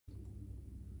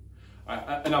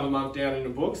Another month down in the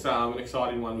books, an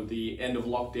exciting one with the end of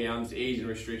lockdowns, easing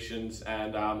restrictions,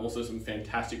 and also some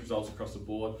fantastic results across the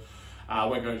board. I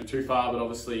won't go into too far, but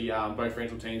obviously both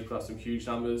rental teams put up some huge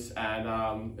numbers, and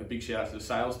a big shout out to the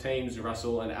sales teams,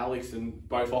 Russell and Alex and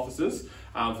both officers,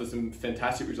 for some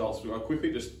fantastic results. I'll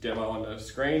quickly just demo on the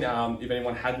screen. If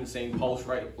anyone hadn't seen Pulse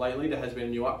Rate lately, there has been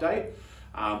a new update.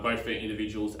 Both for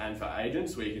individuals and for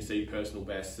agents, where you can see personal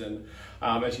bests. And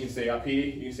as you can see up here,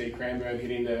 you can see Cranbourne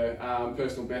hitting the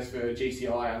personal best for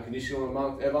GCI unconditional in a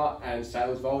month ever, and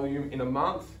sales volume in a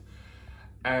month.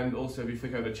 And also if you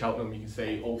flick over to Cheltenham, you can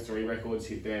see all three records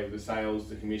hit there with the sales,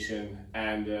 the commission,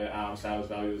 and the sales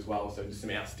value as well. So just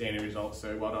some outstanding results.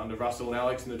 So well done to Russell and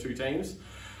Alex and the two teams.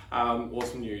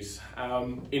 Awesome news.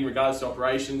 In regards to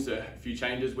operations, a few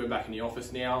changes. We're back in the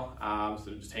office now,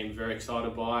 so the team's very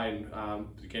excited by, and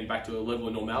again back to a level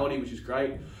of normality, which is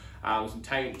great. Some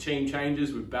team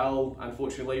changes with Belle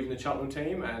unfortunately leaving the Cheltenham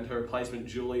team, and her replacement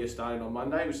Julie is starting on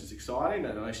Monday, which is exciting,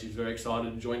 and I know she's very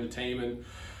excited to join the team and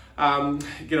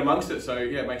get amongst it. So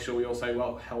yeah, make sure we all say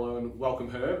hello and welcome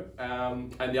her.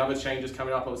 And the other changes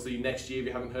coming up, obviously next year, if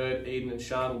you haven't heard, Eden and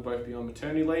Sean will both be on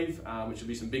maternity leave, which will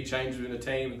be some big changes within the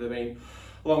team. They've been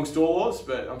long stalwarts,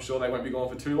 but I'm sure they won't be gone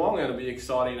for too long, and it'll be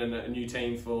exciting and a new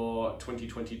team for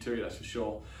 2022, that's for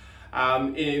sure.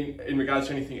 In regards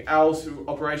to anything else,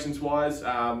 operations-wise,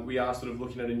 we are sort of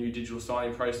looking at a new digital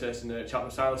signing process in the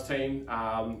Cheltenham sales team,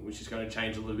 which is going to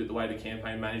change a little bit the way the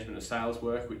campaign management and sales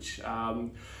work, which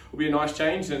will be a nice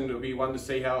change, and it'll be one to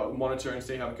see monitor and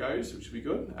see how it goes, which will be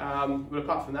good. But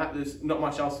apart from that, there's not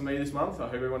much else for me this month. I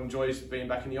hope everyone enjoys being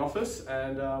back in the office,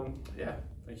 and yeah,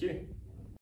 thank you.